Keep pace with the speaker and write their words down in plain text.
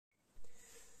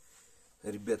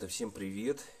Ребята, всем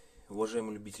привет,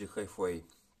 уважаемые любители хай-фай.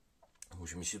 В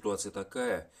общем, ситуация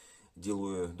такая.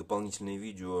 Делаю дополнительное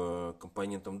видео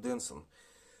компонентом Densen.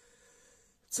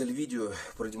 Цель видео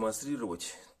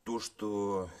продемонстрировать то,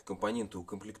 что компоненты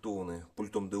укомплектованы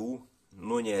пультом ДУ,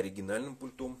 но не оригинальным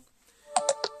пультом.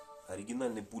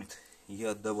 Оригинальный пульт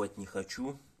я отдавать не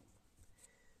хочу.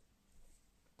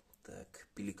 Так,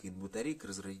 пиликает батарейка,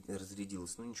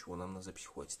 разрядилась, но ничего, нам на запись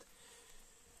хватит.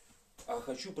 А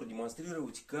хочу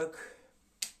продемонстрировать, как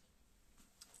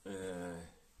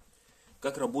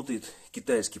работает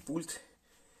китайский пульт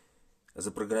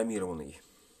запрограммированный.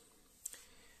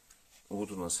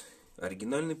 Вот у нас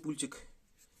оригинальный пультик.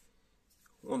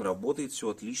 Он работает, все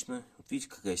отлично. Вот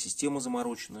видите, какая система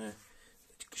замороченная.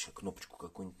 Давайте-ка сейчас кнопочку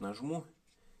какую-нибудь нажму.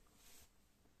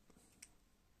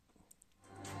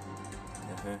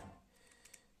 Ага.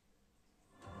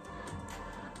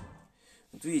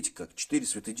 Вот видите, как 4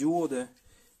 светодиода,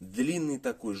 длинный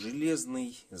такой,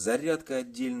 железный, зарядка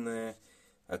отдельная,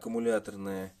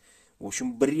 аккумуляторная. В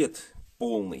общем, бред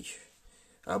полный,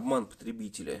 обман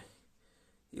потребителя.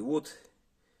 И вот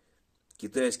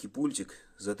китайский пультик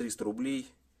за 300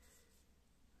 рублей.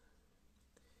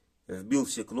 Вбил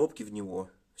все кнопки в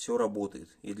него, все работает.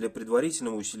 И для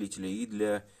предварительного усилителя, и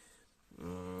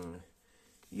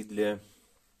для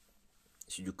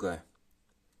сидюка.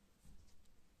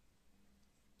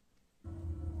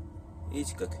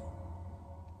 Видите как?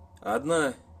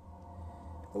 Одна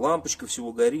лампочка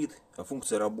всего горит, а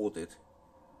функция работает.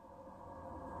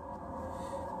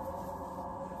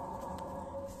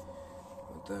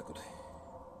 Вот так вот.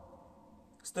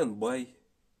 Стендбай.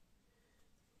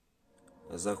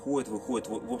 Заходит, выходит.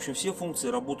 В общем, все функции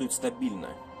работают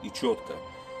стабильно и четко.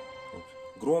 Вот.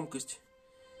 Громкость.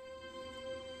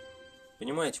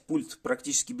 Понимаете, пульт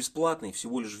практически бесплатный,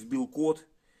 всего лишь вбил код.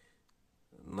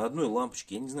 На одной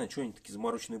лампочке. Я не знаю, что они такие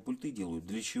замороченные пульты делают.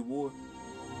 Для чего?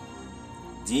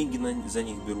 Деньги за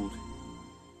них берут.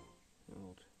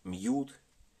 Вот. Мьют.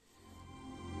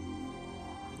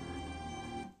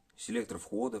 Селектор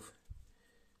входов.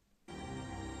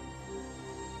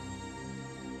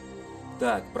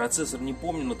 Так, процессор не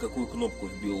помню, на какую кнопку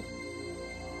вбил.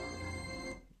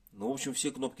 Ну, в общем,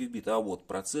 все кнопки вбиты. А вот,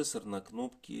 процессор на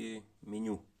кнопке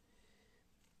меню.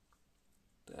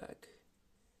 Так.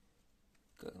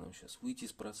 Как нам сейчас выйти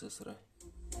из процессора?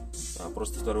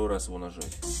 Просто второй раз его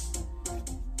нажать.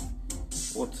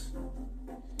 Вот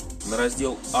на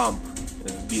раздел AMP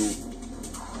вбил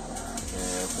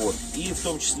код. И в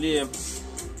том числе,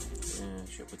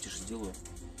 сейчас потише сделаю,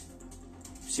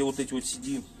 все вот эти вот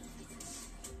CD,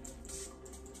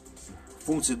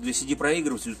 функции для CD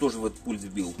проигрывателя тоже в этот пульт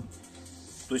вбил.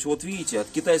 То есть вот видите, от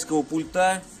китайского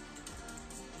пульта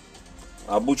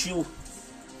обучил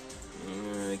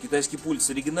китайский пульт с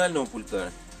оригинального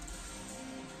пульта.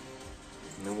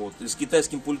 Вот. И с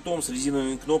китайским пультом, с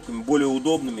резиновыми кнопками, более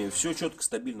удобными. Все четко,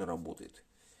 стабильно работает.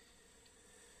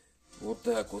 Вот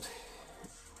так вот.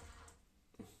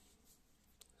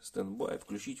 Стендбай,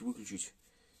 включить, выключить.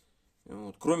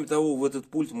 Вот. Кроме того, в этот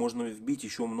пульт можно вбить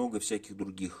еще много всяких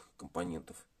других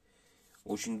компонентов.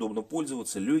 Очень удобно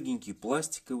пользоваться. Легенький,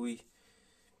 пластиковый.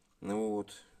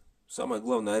 Вот. Самое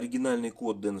главное, оригинальный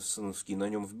код денсеновский на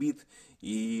нем вбит.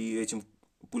 И этим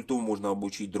пультом можно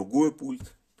обучить другой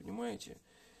пульт. Понимаете?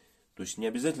 То есть не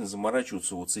обязательно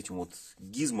заморачиваться вот с этим вот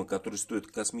гизмо, который стоит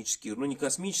космических, ну не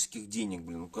космических денег,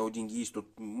 блин. У кого деньги есть,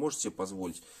 тот может себе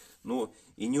позволить. Но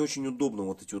и не очень удобно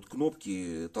вот эти вот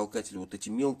кнопки, толкатели вот эти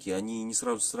мелкие, они не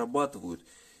сразу срабатывают.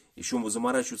 Еще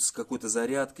заморачиваться с какой-то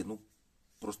зарядкой, ну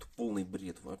просто полный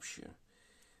бред вообще.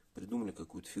 Придумали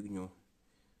какую-то фигню.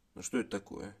 Ну что это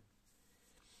такое?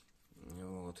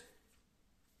 Вот.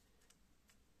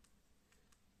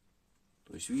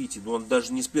 То есть, видите, он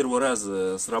даже не с первого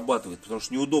раза срабатывает, потому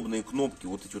что неудобные кнопки,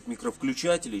 вот эти вот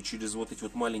микровключатели, через вот эти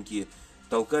вот маленькие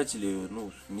толкатели,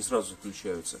 ну, не сразу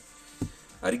включаются.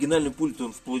 Оригинальный пульт,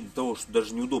 он вплоть до того, что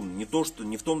даже неудобно. Не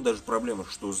в том даже проблема,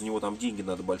 что за него там деньги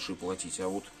надо большие платить, а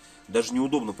вот даже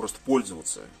неудобно просто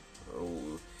пользоваться.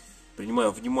 Принимая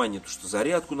во внимание, что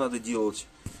зарядку надо делать,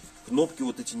 кнопки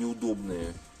вот эти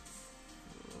неудобные.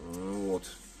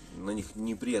 Вот. На них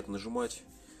неприятно нажимать.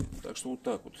 Так что вот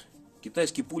так вот.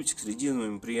 Китайский пультик с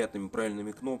резиновыми приятными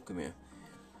правильными кнопками.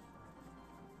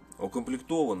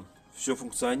 Укомплектован. Все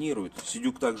функционирует.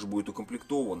 Сидюк также будет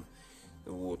укомплектован.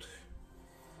 Вот.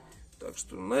 Так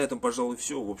что на этом, пожалуй,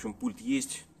 все. В общем, пульт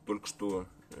есть. Только что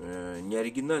не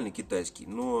оригинальный китайский,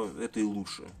 но это и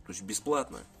лучше. То есть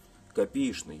бесплатно,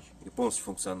 копеечный и полностью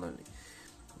функциональный.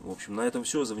 В общем, на этом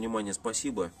все. За внимание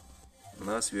спасибо.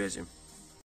 На связи.